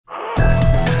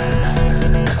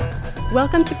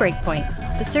Welcome to Breakpoint,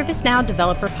 the ServiceNow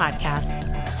Developer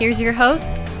Podcast. Here's your host,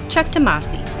 Chuck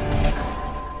Tomasi.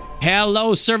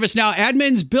 Hello, ServiceNow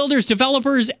admins, builders,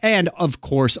 developers, and of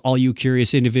course, all you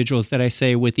curious individuals that I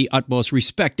say with the utmost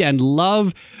respect and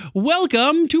love.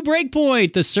 Welcome to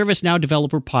Breakpoint, the ServiceNow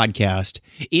Developer Podcast.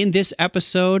 In this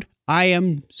episode, I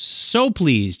am so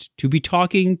pleased to be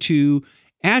talking to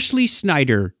Ashley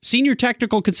Snyder, Senior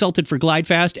Technical Consultant for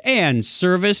GlideFast and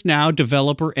ServiceNow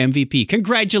Developer MVP.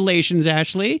 Congratulations,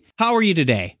 Ashley. How are you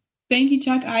today? Thank you,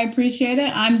 Chuck. I appreciate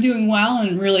it. I'm doing well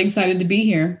and really excited to be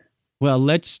here. Well,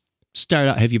 let's start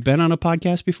out. Have you been on a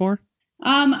podcast before?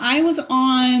 I was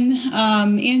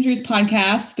on Andrew's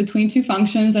podcast, Between Two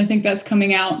Functions. I think that's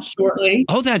coming out shortly.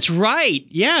 Oh, that's right.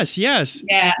 Yes. Yeah.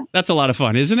 That's a lot of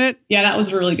fun, isn't it? Yeah, that was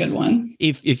a really good one.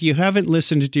 If you haven't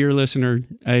listened to dear listener,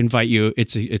 I invite you.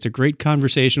 It's a great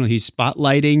conversational. He's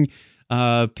spotlighting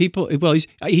people. Well,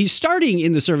 he's starting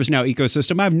in the ServiceNow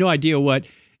ecosystem. I have no idea what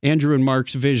Andrew and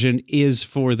Mark's vision is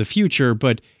for the future,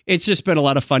 but it's just been a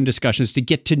lot of fun discussions to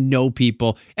get to know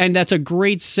people. And that's a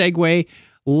great segue.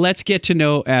 Let's get to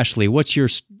know Ashley. What's your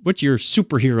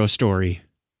superhero story?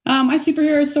 My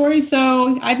superhero story.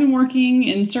 So I've been working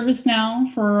in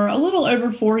ServiceNow for a little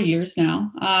over 4 years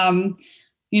now.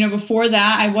 Before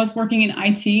that, I was working in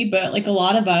IT, but like a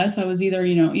lot of us, I was either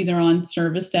on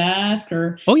service desk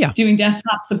or doing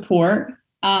desktop support.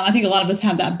 I think a lot of us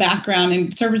have that background,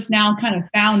 and ServiceNow kind of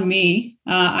found me.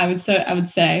 I would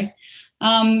say.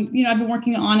 I've been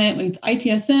working on it with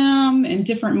ITSM and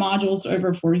different modules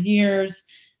over 4 years.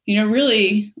 As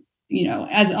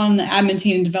on the admin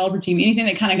team and developer team, anything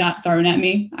that kind of got thrown at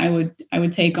me, I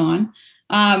would take on.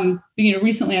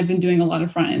 Recently I've been doing a lot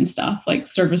of front end stuff like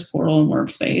Service Portal and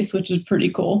Workspace, which is pretty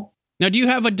cool. Now, do you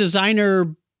have a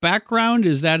designer background?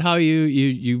 Is that how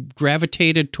you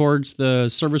gravitated towards the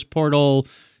Service Portal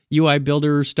UI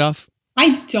builder stuff?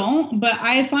 I don't, but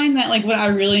I find that like what I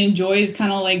really enjoy is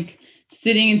kind of like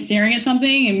sitting and staring at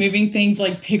something and moving things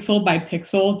like pixel by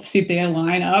pixel to see if they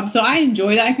line up. So I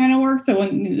enjoy that kind of work. So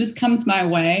when this comes my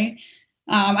way,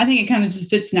 I think it kind of just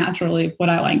fits naturally what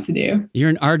I like to do. You're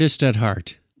an artist at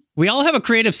heart. We all have a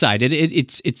creative side.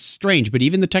 It's strange, but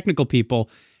even the technical people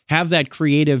have that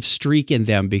creative streak in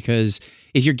them, because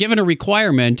if you're given a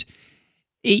requirement,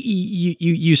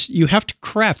 you have to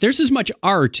craft. There's as much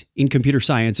art in computer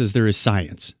science as there is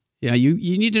science. Yeah,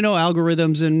 you need to know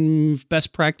algorithms and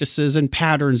best practices and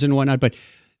patterns and whatnot, but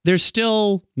there's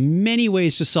still many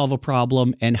ways to solve a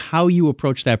problem, and how you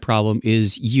approach that problem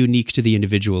is unique to the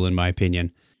individual, in my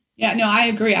opinion. Yeah, no, I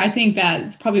agree. I think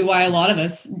that's probably why a lot of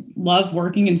us love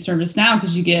working in ServiceNow,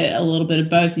 because you get a little bit of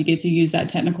both. You get to use that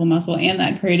technical muscle and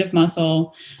that creative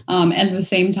muscle at the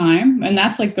same time. And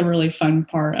that's like the really fun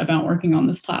part about working on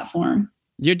this platform.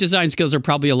 Your design skills are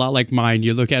probably a lot like mine.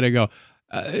 You look at it and go,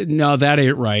 no, that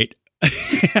ain't right.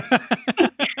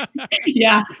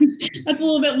 Yeah, that's a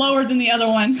little bit lower than the other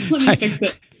one. Let me fix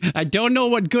it. I don't know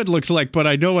what good looks like, but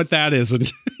I know what that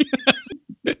isn't.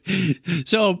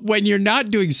 So when you're not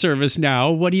doing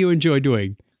ServiceNow, what do you enjoy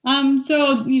doing?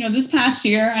 This past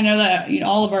year, I know that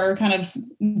all of our kind of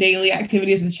daily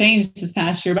activities have changed this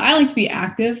past year, but I like to be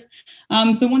active.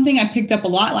 So one thing I picked up a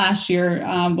lot last year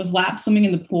was lap swimming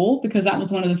in the pool, because that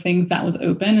was one of the things that was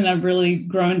open, and I've really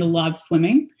grown to love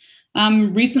swimming.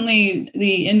 Recently,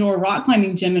 the indoor rock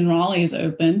climbing gym in Raleigh is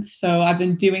open. So I've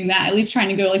been doing that, at least trying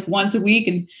to go like once a week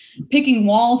and picking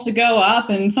walls to go up.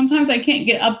 And sometimes I can't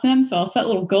get up them. So I'll set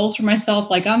little goals for myself.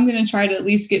 Like I'm going to try to at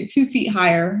least get 2 feet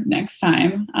higher next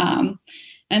time.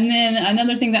 And then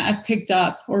another thing that I've picked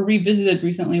up or revisited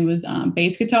recently was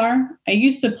bass guitar. I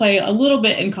used to play a little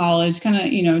bit in college, kind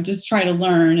of, just try to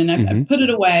learn. And I've put it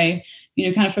away,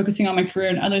 kind of focusing on my career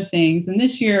and other things. And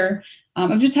this year,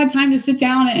 I've just had time to sit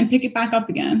down and pick it back up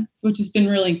again, which has been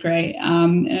really great.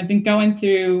 And I've been going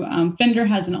through, Fender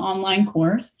has an online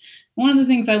course. One of the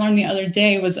things I learned the other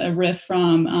day was a riff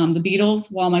from the Beatles,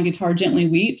 While My Guitar Gently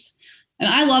Weeps. And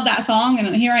I love that song.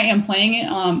 And here I am playing it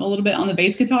a little bit on the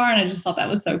bass guitar. And I just thought that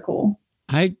was so cool.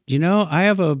 I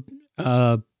have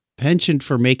a penchant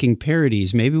for making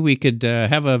parodies. Maybe we could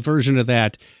have a version of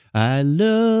that. I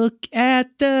look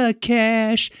at the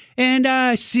cash and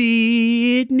I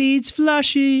see it needs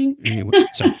flushing. Anyway,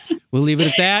 so we'll leave it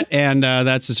at that. And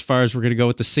that's as far as we're going to go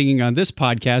with the singing on this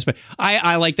podcast. But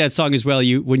I like that song as well.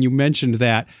 When you mentioned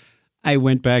that, I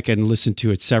went back and listened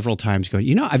to it several times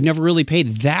going, I've never really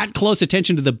paid that close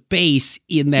attention to the bass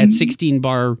in that 16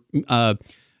 bar,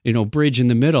 bridge in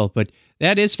the middle. But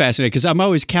that is fascinating because I'm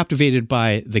always captivated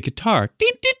by the guitar.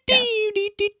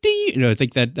 I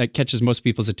think that catches most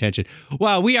people's attention.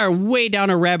 Wow, we are way down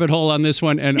a rabbit hole on this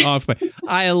one and off. But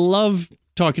I love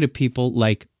talking to people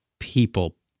like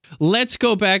people. let's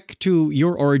go back to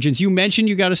your origins. You mentioned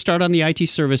you got to start on the IT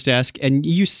service desk, and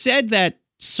you said that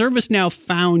ServiceNow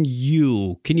found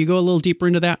you. Can you go a little deeper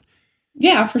into that?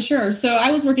 Yeah, for sure. So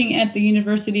I was working at the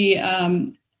University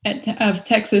of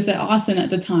Texas at Austin at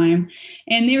the time,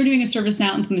 and they were doing a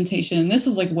ServiceNow implementation. And this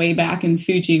was like way back in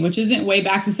Fuji, which isn't way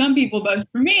back to some people, but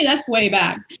for me, that's way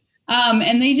back.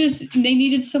 And they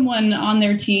needed someone on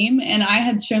their team. And I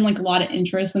had shown like a lot of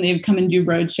interest when they would come and do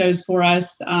road shows for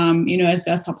us, as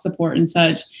desktop support and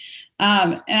such.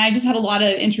 And I just had a lot of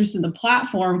interest in the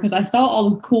platform because I saw all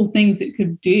the cool things it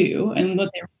could do and what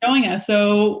they were showing us.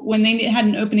 So when they had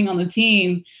an opening on the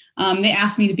team, they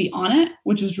asked me to be on it,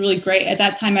 which was really great. At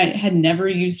that time, I had never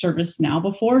used ServiceNow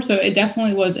before, so it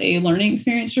definitely was a learning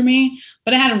experience for me.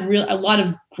 But I had a lot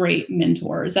of great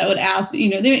mentors that would ask, they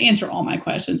would answer all my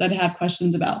questions. I'd have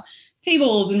questions about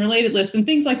tables and related lists and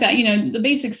things like that, the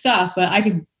basic stuff, but I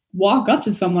could walk up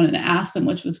to someone and ask them,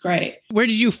 which was great. Where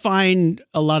did you find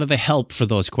a lot of the help for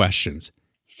those questions?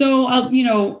 So,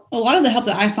 a lot of the help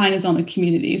that I find is on the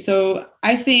community. So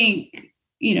I think,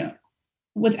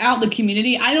 without the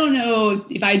community, I don't know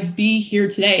if I'd be here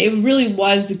today. It really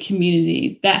was the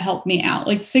community that helped me out.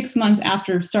 Like 6 months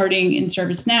after starting in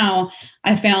ServiceNow,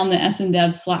 I found the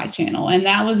SNDev Slack channel, and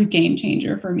that was a game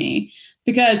changer for me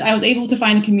because I was able to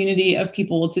find a community of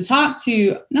people to talk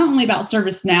to, not only about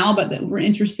ServiceNow, but that were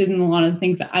interested in a lot of the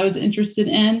things that I was interested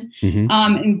in,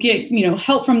 and get,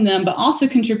 help from them, but also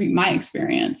contribute my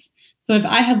experience. So if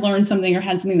I had learned something or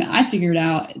had something that I figured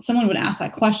out, someone would ask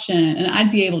that question and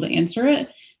I'd be able to answer it.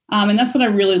 And that's what I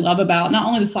really love about not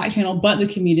only the Slack channel, but the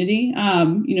community,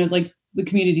 like the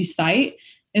community site,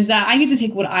 is that I get to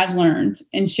take what I've learned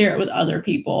and share it with other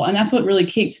people. And that's what really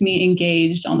keeps me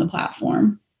engaged on the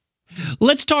platform.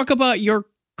 Let's talk about your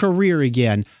career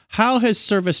again. How has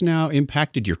ServiceNow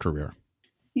impacted your career?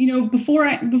 Before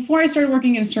I started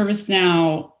working in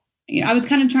ServiceNow, I was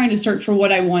kind of trying to search for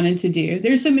what I wanted to do.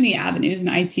 There's so many avenues in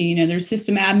IT. There's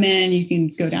system admin, you can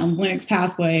go down Linux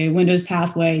pathway, Windows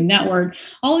pathway, network,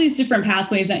 all these different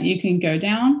pathways that you can go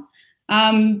down.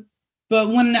 But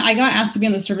when I got asked to be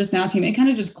on the ServiceNow team, it kind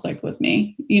of just clicked with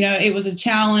me. It was a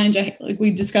challenge. Like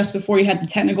we discussed before, you had the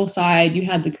technical side, you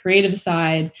had the creative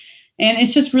side, and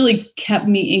it's just really kept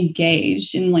me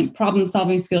engaged in like problem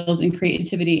solving skills and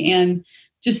creativity. And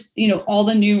just, all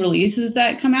the new releases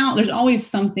that come out, there's always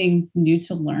something new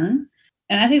to learn.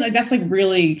 And I think like that's like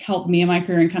really helped me in my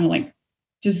career and kind of like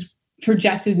just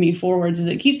projected me forwards, is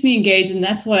it keeps me engaged. And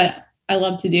that's what I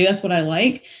love to do. That's what I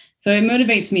like. So it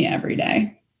motivates me every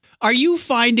day. Are you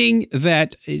finding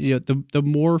that the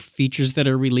more features that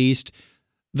are released,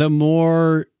 the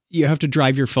more you have to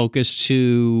drive your focus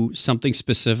to something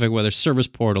specific, whether service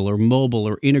portal or mobile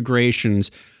or integrations?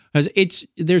 Because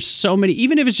there's so many,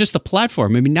 even if it's just the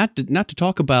platform. I mean, not to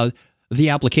talk about the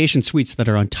application suites that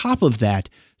are on top of that,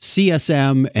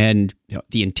 CSM and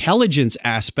the intelligence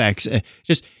aspects.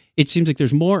 It seems like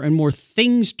there's more and more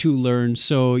things to learn.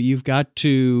 So you've got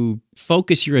to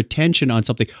focus your attention on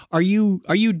something. Are you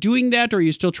doing that, or are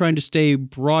you still trying to stay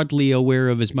broadly aware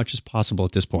of as much as possible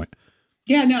at this point?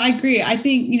 Yeah, no, I agree. I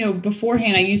think,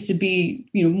 beforehand I used to be,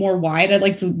 more wide. I'd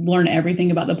like to learn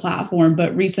everything about the platform,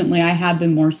 but recently I have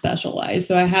been more specialized.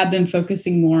 So I have been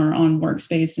focusing more on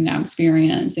workspace and now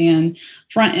experience and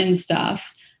front end stuff.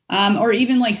 Or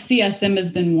even like CSM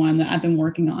has been one that I've been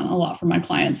working on a lot for my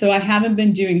clients. So I haven't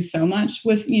been doing so much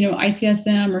with,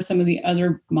 ITSM or some of the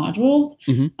other modules.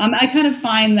 I kind of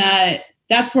find that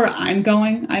that's where I'm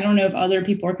going. I don't know if other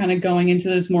people are kind of going into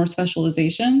those more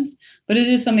specializations, but it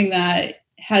is something that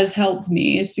has helped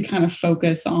me, is to kind of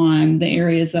focus on the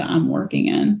areas that I'm working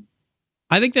in.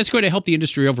 I think that's going to help the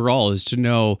industry overall, is to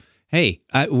know, hey,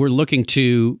 we're looking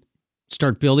to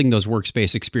start building those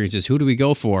workspace experiences. Who do we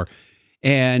go for?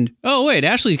 And, oh, wait,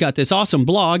 Ashley's got this awesome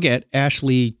blog at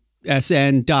ashleysn.com,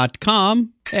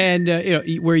 and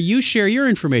where you share your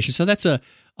information. So that's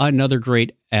another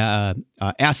great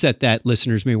asset that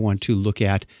listeners may want to look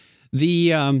at.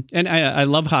 And I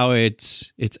love how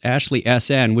it's Ashley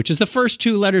SN, which is the first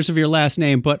two letters of your last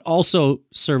name, but also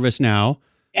ServiceNow.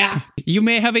 Yeah. You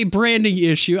may have a branding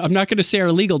issue. I'm not going to say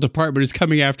our legal department is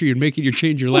coming after you and making you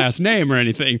change your last name or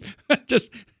anything. Just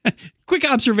quick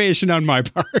observation on my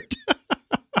part.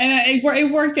 And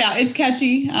it worked out. It's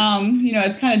catchy.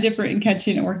 It's kind of different and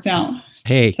catchy, and it worked out.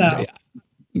 Hey, so.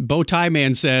 Bow Tie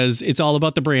Man says it's all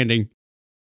about the branding.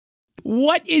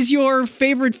 What is your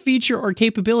favorite feature or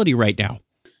capability right now?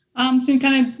 So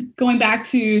kind of going back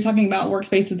to talking about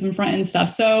workspaces and front end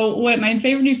stuff. So what my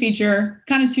favorite new feature,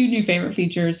 kind of two new favorite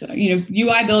features,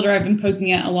 UI Builder, I've been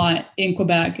poking at a lot in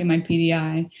Quebec in my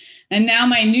PDI. And now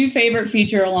my new favorite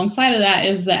feature alongside of that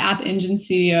is the App Engine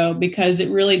Studio, because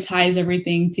it really ties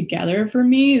everything together for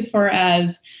me as far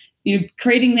as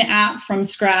creating the app from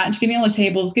scratch, getting all the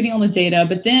tables, getting all the data,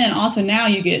 but then also now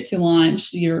you get to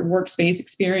launch your workspace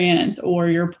experience or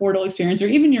your portal experience or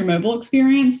even your mobile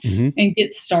experience and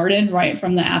get started right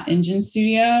from the App Engine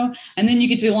Studio. And then you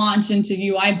get to launch into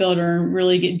UI Builder and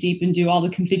really get deep and do all the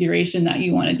configuration that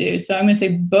you want to do. So I'm going to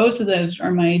say both of those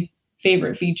are my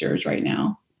favorite features right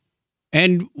now.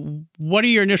 And what are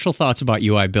your initial thoughts about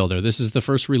UI Builder? This is the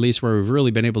first release where we've really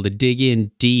been able to dig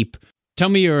in deep. Tell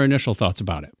me your initial thoughts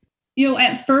about it.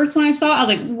 At first when I saw it, I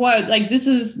was like, what, like, this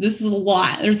is a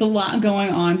lot. There's a lot going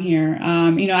on here.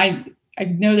 I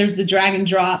know there's the drag and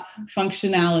drop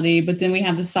functionality, but then we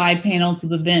have the side panels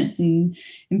with events and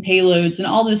payloads and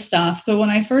all this stuff. So when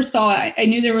I first saw it, I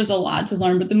knew there was a lot to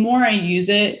learn, but the more I use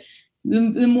it,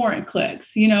 the more it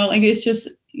clicks, it's just,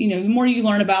 the more you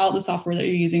learn about the software that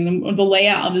you're using, the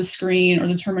layout of the screen or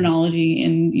the terminology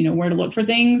and, where to look for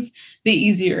things, the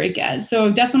easier it gets.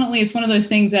 So definitely it's one of those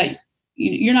things that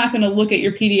you're not going to look at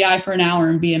your PDI for an hour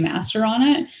and be a master on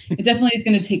it. It definitely is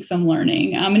going to take some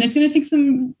learning. And it's going to take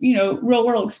some, real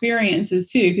world experiences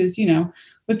too, because,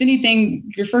 with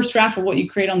anything, your first draft of what you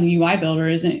create on the UI Builder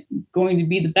isn't going to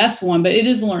be the best one, but it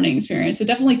is a learning experience. So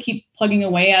definitely keep plugging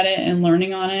away at it and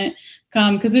learning on it,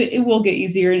 because it will get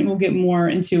easier and it will get more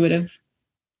intuitive.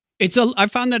 I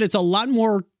found that it's a lot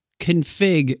more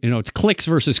config, it's clicks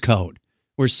versus code,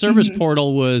 where Service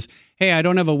Portal was, hey, I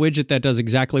don't have a widget that does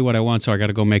exactly what I want, so I got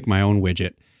to go make my own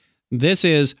widget. This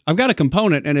is, I've got a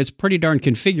component and it's pretty darn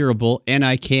configurable, and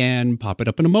I can pop it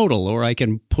up in a modal, or I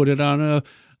can put it on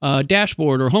a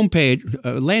dashboard or homepage,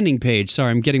 landing page. Sorry,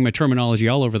 I'm getting my terminology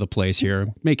all over the place here,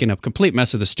 making a complete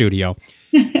mess of the studio.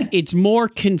 It's more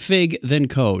config than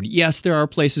code. Yes, there are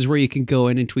places where you can go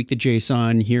in and tweak the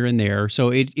JSON here and there.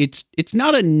 So it's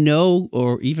not a no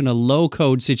or even a low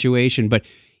code situation, but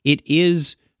it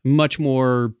is much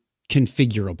more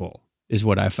configurable is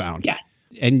what I found. Yeah.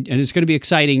 And it's going to be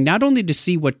exciting not only to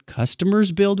see what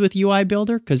customers build with UI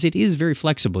Builder, because it is very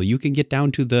flexible. You can get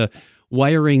down to the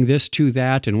wiring this to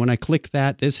that, and when I click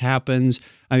that, this happens.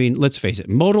 I mean, let's face it,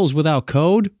 modals without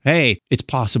code, hey, it's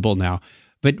possible now.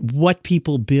 But what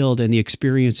people build and the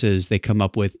experiences they come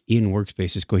up with in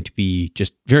Workspace is going to be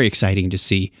just very exciting to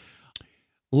see.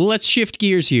 Let's shift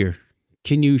gears here.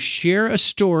 Can you share a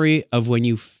story of when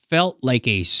you felt like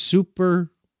a super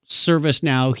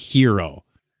ServiceNow hero?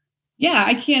 Yeah,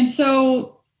 I can.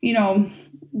 So,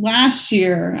 last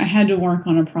year I had to work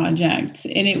on a project,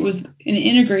 and it was an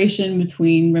integration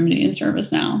between Remedy and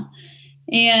ServiceNow.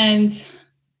 And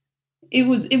it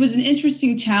was an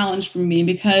interesting challenge for me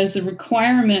because the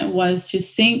requirement was to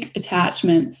sync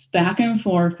attachments back and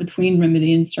forth between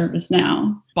Remedy and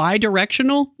ServiceNow.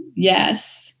 Bidirectional?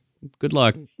 Yes. Good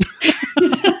luck.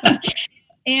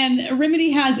 And Remedy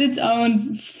has its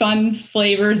own fun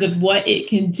flavors of what it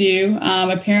can do.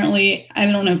 Apparently,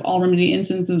 I don't know if all Remedy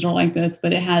instances are like this,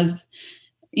 but it has,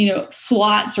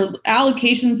 slots or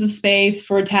allocations of space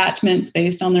for attachments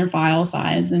based on their file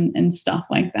size and stuff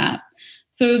like that.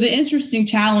 So the interesting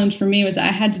challenge for me was I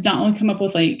had to not only come up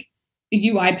with like a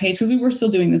UI page, because we were still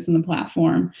doing this in the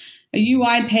platform, a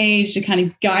UI page to kind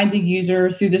of guide the user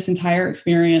through this entire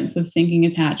experience of syncing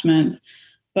attachments.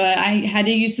 But I had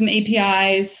to use some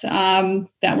APIs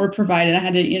that were provided. I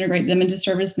had to integrate them into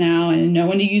ServiceNow and know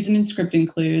when to use them in script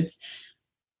includes.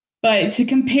 But to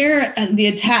compare the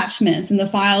attachments and the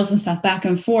files and stuff back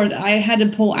and forth, I had to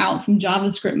pull out some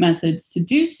JavaScript methods to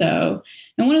do so.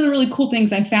 And one of the really cool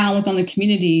things I found was on the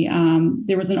community,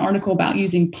 there was an article about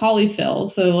using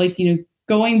polyfill. So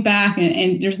going back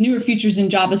and there's newer features in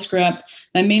JavaScript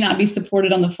that may not be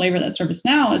supported on the flavor that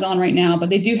ServiceNow is on right now, but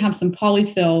they do have some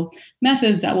polyfill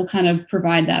methods that will kind of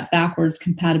provide that backwards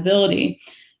compatibility.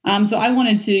 So I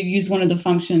wanted to use one of the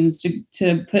functions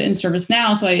to put in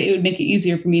ServiceNow so it would make it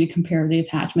easier for me to compare the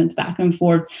attachments back and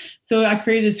forth. So I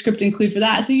created a script include for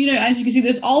that. So, as you can see,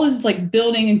 there's all this like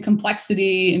building and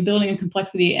complexity.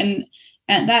 And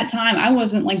at that time, I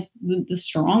wasn't like the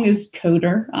strongest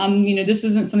coder. This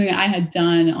isn't something that I had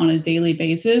done on a daily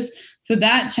basis. So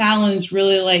that challenge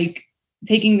really like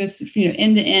taking this,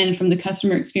 end to end from the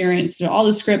customer experience to all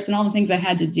the scripts and all the things I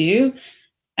had to do.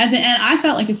 At the end, I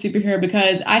felt like a superhero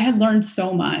because I had learned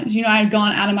so much. I had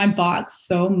gone out of my box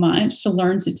so much to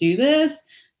learn to do this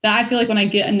that I feel like when I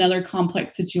get another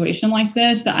complex situation like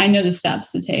this, that I know the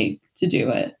steps to take to do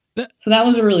it. So that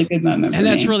was a really good moment for me. And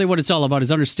that's really what it's all about,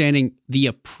 is understanding the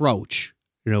approach.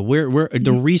 Where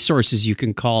the resources you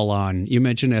can call on. You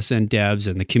mentioned SN Devs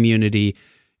and the community.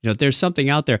 There's something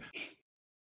out there.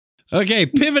 Okay,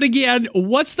 pivot again.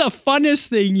 What's the funnest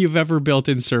thing you've ever built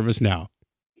in ServiceNow?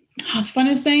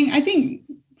 Funnest thing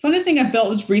I built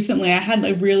was recently I had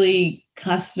a really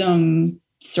custom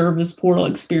service portal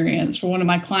experience for one of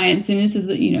my clients. And this is,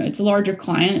 it's a larger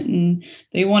client and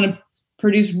they want to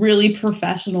produce really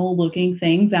professional looking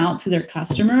things out to their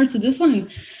customers. So this one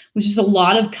was just a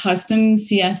lot of custom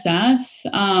CSS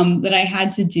that I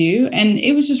had to do. And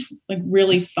it was just like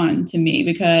really fun to me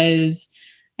because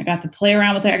I got to play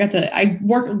around with it. I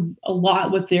worked a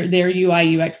lot with their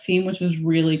UI UX team, which was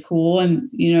really cool. And,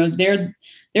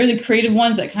 they're the creative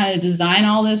ones that kind of design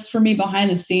all this for me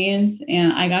behind the scenes.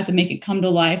 And I got to make it come to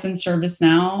life in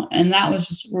ServiceNow. And that was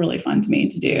just really fun to me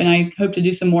to do. And I hope to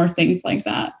do some more things like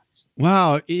that.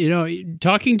 Wow.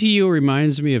 Talking to you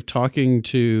reminds me of talking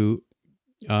to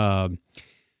my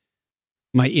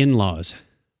in-laws.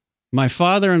 My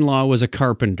father-in-law was a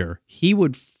carpenter. He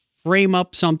would frame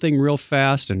up something real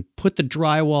fast and put the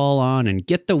drywall on and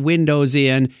get the windows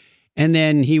in. And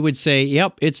then he would say,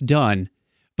 yep, it's done.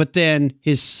 But then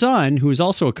his son, who was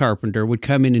also a carpenter, would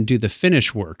come in and do the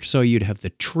finish work. So you'd have the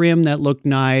trim that looked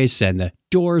nice and the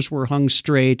doors were hung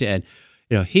straight. And,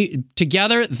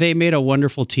 together they made a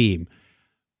wonderful team.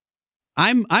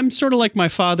 I'm sort of like my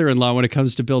father-in-law when it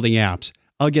comes to building apps.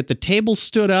 I'll get the table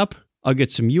stood up. I'll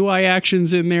get some UI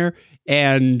actions in there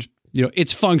and,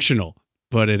 it's functional,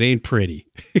 but it ain't pretty.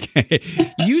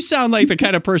 You sound like the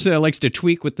kind of person that likes to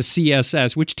tweak with the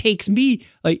CSS, which takes me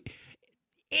like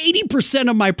 80%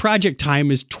 of my project time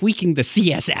is tweaking the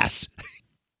CSS.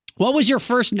 What was your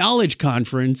first Knowledge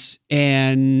conference?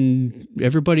 And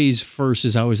everybody's first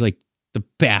is always like the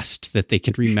best that they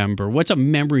can remember. What's a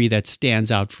memory that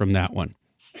stands out from that one?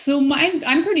 So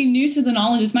I'm pretty new to the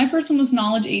Knowledge. My first one was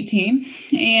Knowledge 18,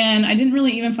 and I didn't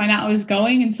really even find out I was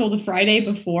going until the Friday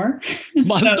before.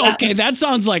 That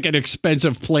sounds like an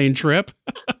expensive plane trip.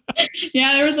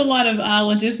 Yeah, there was a lot of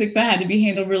logistics that had to be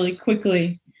handled really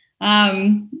quickly.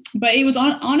 But it was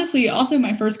honestly also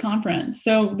my first conference.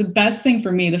 So the best thing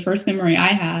for me, the first memory I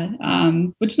had,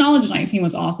 which Knowledge 19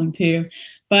 was awesome too,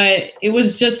 but it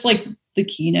was just like the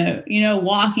keynote,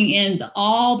 walking in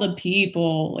all the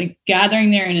people, like gathering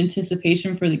there in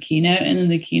anticipation for the keynote and then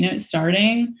the keynote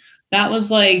starting. That was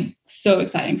like so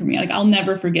exciting for me. Like I'll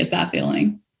never forget that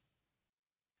feeling.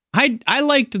 I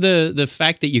liked the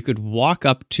fact that you could walk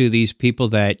up to these people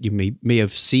that you may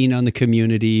have seen on the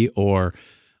community or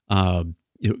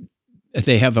if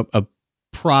they have a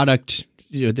product,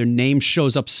 their name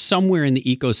shows up somewhere in the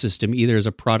ecosystem, either as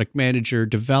a product manager,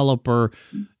 developer,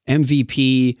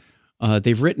 MVP.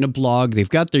 They've written a blog, they've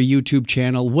got their YouTube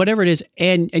channel, whatever it is,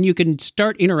 and you can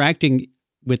start interacting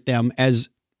with them as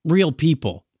real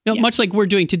people. Much like we're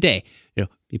doing today.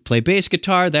 You play bass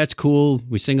guitar, that's cool.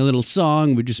 We sing a little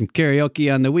song, we do some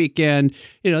karaoke on the weekend.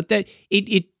 That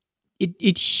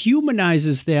it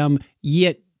humanizes them,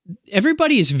 yet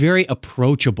everybody is very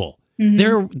approachable.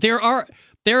 Mm-hmm. There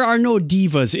are no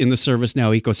divas in the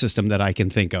ServiceNow ecosystem that I can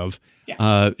think of.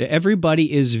 Yeah.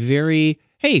 Everybody is very,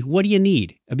 hey, what do you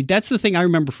need? I mean, that's the thing I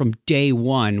remember from day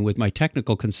one with my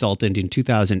technical consultant in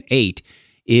 2008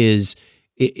 is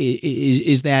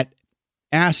that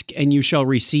ask and you shall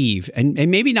receive. And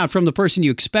maybe not from the person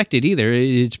you expected either.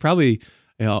 It's probably,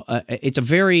 it's a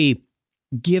very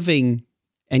giving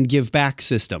and give back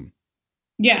system.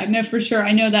 Yeah, no, for sure.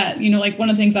 I know that, like one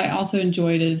of the things I also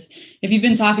enjoyed is if you've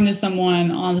been talking to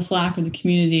someone on the Slack or the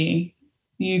community,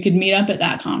 you could meet up at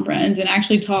that conference and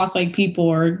actually talk like people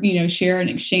or, share and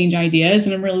exchange ideas.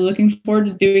 And I'm really looking forward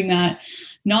to doing that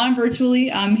non-virtually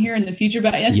here in the future.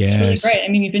 But yes, it's really great.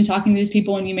 I mean, you've been talking to these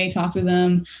people and you may talk to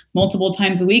them multiple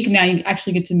times a week. Now you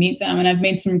actually get to meet them. And I've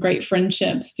made some great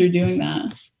friendships through doing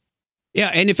that. Yeah.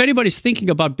 And if anybody's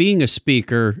thinking about being a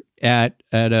speaker at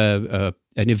an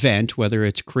event, whether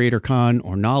it's CreatorCon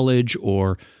or Knowledge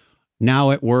or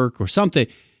Now at Work or something,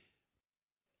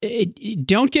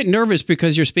 don't get nervous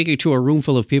because you're speaking to a room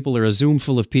full of people or a Zoom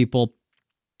full of people.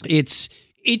 It's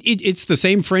the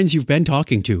same friends you've been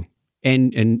talking to,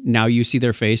 and now you see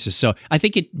their faces. So I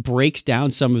think it breaks down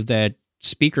some of that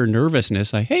speaker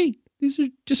nervousness. Like, hey, these are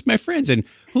just my friends, and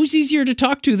who's easier to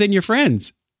talk to than your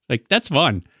friends? Like, that's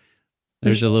fun.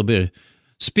 There's a little bit of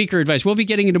speaker advice. We'll be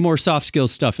getting into more soft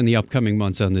skills stuff in the upcoming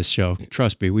months on this show.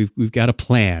 Trust me, we've got a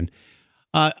plan.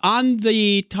 On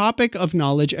the topic of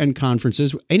Knowledge and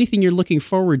conferences, anything you're looking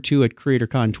forward to at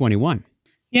CreatorCon 21?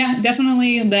 Yeah,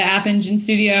 definitely the App Engine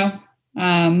Studio,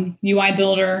 UI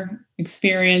Builder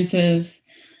experiences,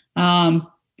 but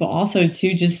also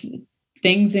too just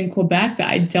things in Quebec that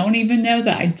I don't even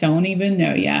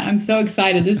know yet. I'm so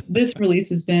excited. This release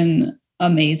has been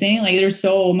amazing. Like there's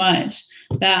so much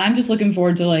that I'm just looking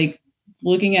forward to, like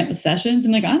looking at the sessions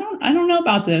and like, I don't know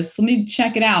about this. Let me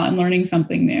check it out and learning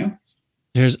something new.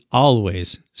 There's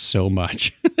always so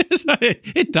much.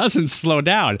 It doesn't slow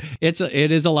down. It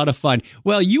is a lot of fun.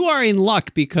 Well, you are in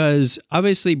luck because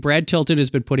obviously Brad Tilton has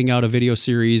been putting out a video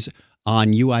series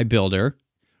on UI Builder.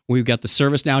 We've got the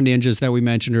ServiceNow Ninjas that we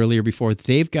mentioned earlier before.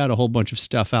 They've got a whole bunch of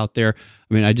stuff out there.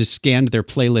 I mean, I just scanned their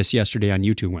playlist yesterday on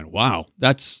YouTube and went, wow,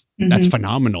 that's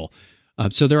phenomenal.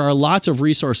 So there are lots of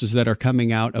resources that are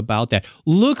coming out about that.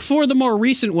 Look for the more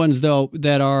recent ones, though,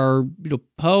 that are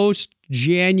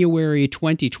post-January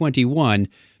 2021,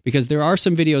 because there are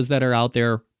some videos that are out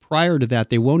there prior to that.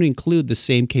 They won't include the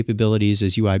same capabilities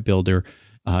as UI Builder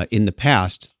in the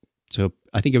past. So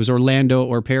I think it was Orlando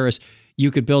or Paris.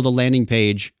 You could build a landing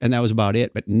page, and that was about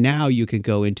it. But now you can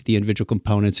go into the individual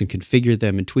components and configure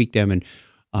them and tweak them and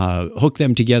hook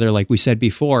them together, like we said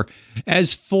before.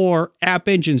 As for App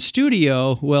Engine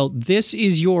Studio, well, this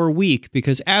is your week,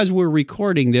 because as we're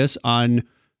recording this on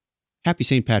Happy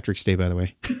St. Patrick's Day, by the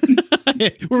way.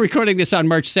 We're recording this on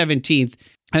March 17th,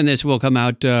 and this will come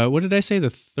out, what did I say, the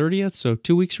 30th? So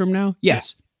 2 weeks from now?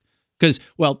 Yes. Because,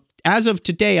 well, as of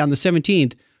today on the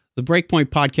 17th, the Breakpoint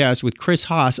podcast with Chris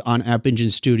Haas on App Engine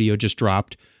Studio just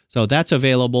dropped. So that's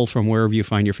available from wherever you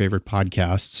find your favorite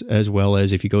podcasts, as well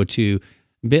as if you go to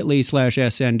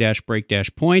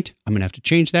bit.ly/sn-break-point. I'm going to have to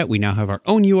change that. We now have our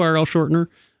own URL shortener.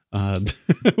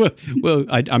 Well,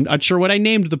 I'm not sure what I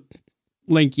named the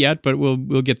link yet, but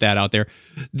we'll get that out there.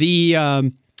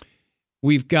 We've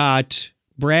got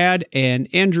Brad and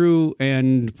Andrew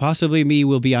and possibly me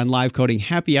will be on Live Coding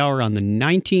Happy Hour on the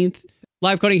 19th.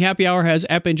 Live Coding Happy Hour has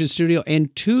App Engine Studio,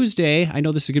 and Tuesday, I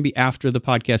know this is going to be after the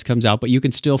podcast comes out, but you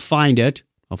can still find it.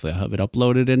 Hopefully I'll have it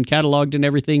uploaded and cataloged and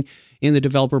everything in the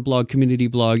developer blog, community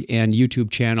blog, and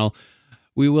YouTube channel.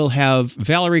 We will have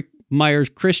Valerie Myers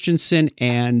Christensen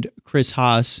and Chris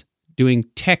Haas doing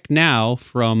Tech Now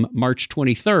from March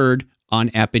 23rd on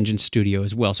App Engine Studio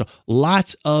as well. So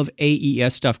lots of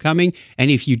AES stuff coming. And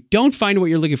if you don't find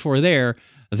what you're looking for there,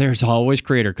 there's always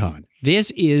CreatorCon. This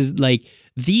is like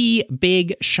the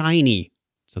big shiny.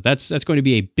 So that's going to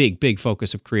be a big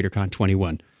focus of CreatorCon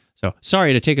 21. So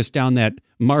sorry to take us down that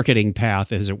marketing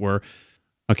path, as it were.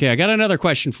 Okay, I got another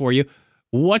question for you.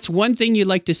 What's one thing you'd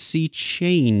like to see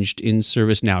changed in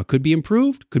ServiceNow? Could be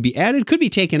improved, could be added, could be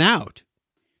taken out.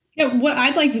 Yeah, what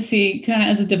I'd like to see kind of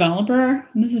as a developer,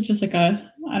 and this is just like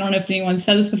I don't know if anyone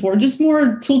said this before, just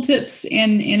more tooltips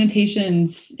and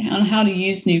annotations on how to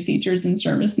use new features in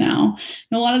ServiceNow.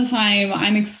 And a lot of the time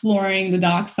I'm exploring the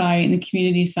doc site and the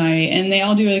community site, and they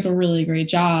all do like a really great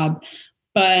job.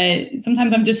 But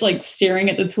sometimes I'm just like staring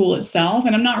at the tool itself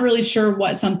and I'm not really sure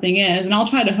what something is. And I'll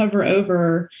try to hover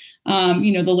over,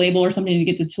 the label or something to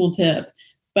get the tooltip,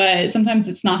 but sometimes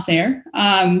it's not there.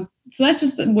 So that's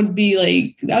just that would be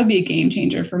a game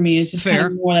changer for me. It's just kind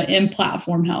of more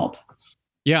in-platform help.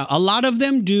 Yeah, a lot of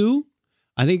them do.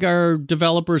 I think our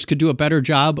developers could do a better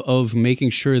job of making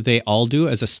sure they all do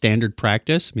as a standard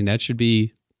practice. I mean, that should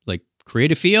be like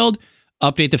create a field,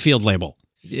 update the field label.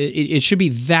 It should be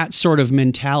that sort of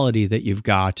mentality that you've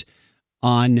got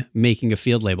on making a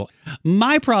field label.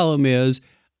 My problem is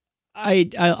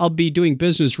I'll be doing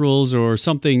business rules or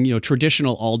something,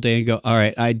 traditional all day and go, all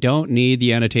right, I don't need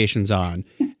the annotations on.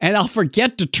 And I'll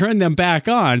forget to turn them back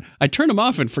on. I turn them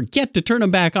off and forget to turn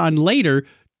them back on later.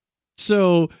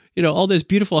 So, all this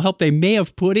beautiful help they may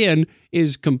have put in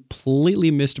is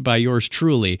completely missed by yours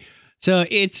truly. So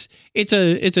it's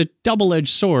a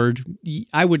double-edged sword.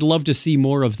 I would love to see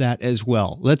more of that as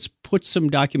well. Let's put some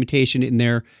documentation in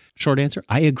there. Short answer,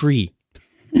 I agree.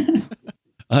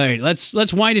 All right, let's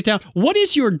wind it down. What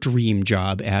is your dream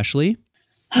job, Ashley?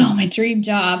 Oh, my dream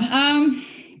job.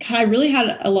 I really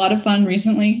had a lot of fun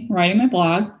recently writing my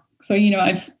blog. So,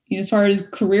 I've as far as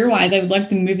career-wise, I would like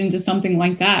to move into something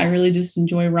like that. I really just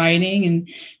enjoy writing and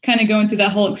kind of going through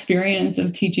that whole experience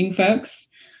of teaching folks.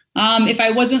 If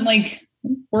I wasn't like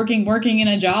working in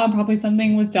a job, probably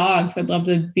something with dogs. I'd love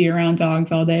to be around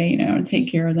dogs all day, and take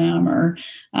care of them or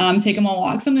take them on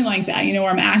walks, something like that, where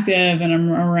I'm active and I'm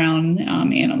around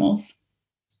animals.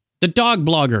 The dog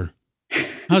blogger.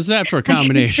 How's that for a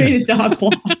combination? Create a dog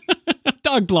blog.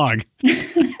 Dog blog.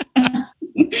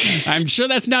 I'm sure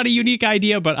that's not a unique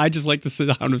idea, but I just like the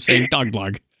sound of saying dog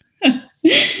blog.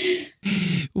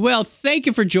 Well, thank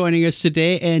you for joining us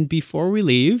today. And before we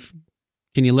leave,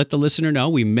 can you let the listener know?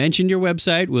 We mentioned your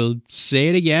website. We'll say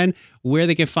it again, where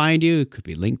they can find you. It could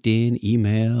be LinkedIn,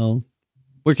 email.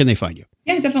 Where can they find you?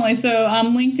 Yeah, definitely. So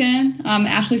LinkedIn,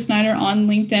 Ashley Snyder on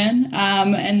LinkedIn.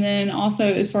 And then also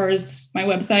as far as my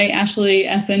website,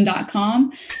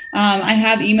 ashleysn.com. I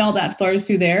have email that flows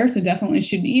through there. So definitely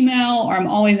shoot an email, or I'm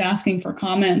always asking for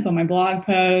comments on my blog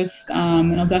post.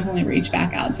 And I'll definitely reach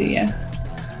back out to you.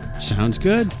 Sounds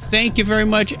good. Thank you very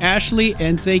much, Ashley,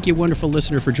 and thank you, wonderful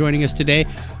listener, for joining us today.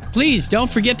 Please don't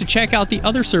forget to check out the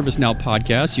other ServiceNow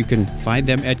podcasts. You can find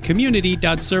them at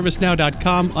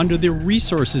community.servicenow.com under the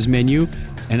resources menu,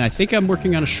 and I think I'm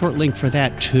working on a short link for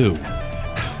that too.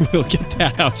 We'll get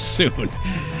that out soon.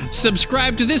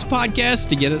 Subscribe to this podcast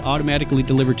to get it automatically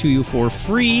delivered to you for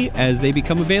free as they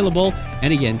become available.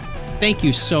 And again, thank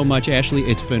you so much, Ashley.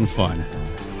 It's been fun.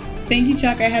 Thank you,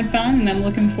 Chuck. I had fun, and I'm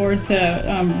looking forward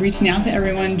to reaching out to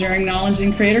everyone during Knowledge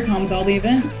and CreatorCon with all the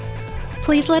events.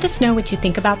 Please let us know what you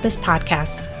think about this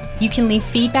podcast. You can leave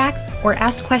feedback or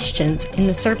ask questions in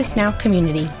the ServiceNow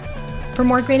community. For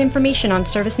more great information on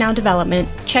ServiceNow development,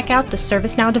 check out the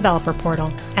ServiceNow Developer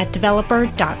Portal at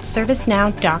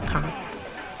developer.servicenow.com.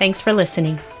 Thanks for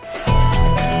listening.